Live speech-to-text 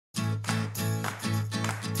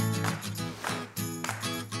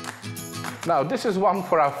Now, this is one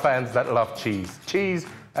for our fans that love cheese. Cheese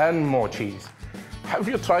and more cheese. Have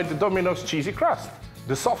you tried the Domino's Cheesy Crust?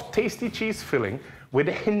 The soft, tasty cheese filling with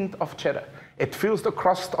a hint of cheddar. It fills the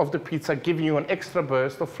crust of the pizza, giving you an extra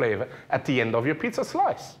burst of flavor at the end of your pizza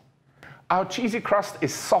slice. Our cheesy crust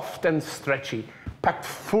is soft and stretchy, packed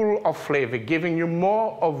full of flavor, giving you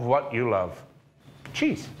more of what you love.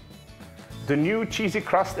 Cheese. The new cheesy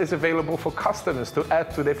crust is available for customers to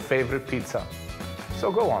add to their favorite pizza.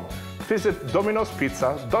 So go on, visit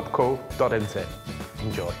dominospizza.co.nz.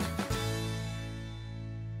 Enjoy.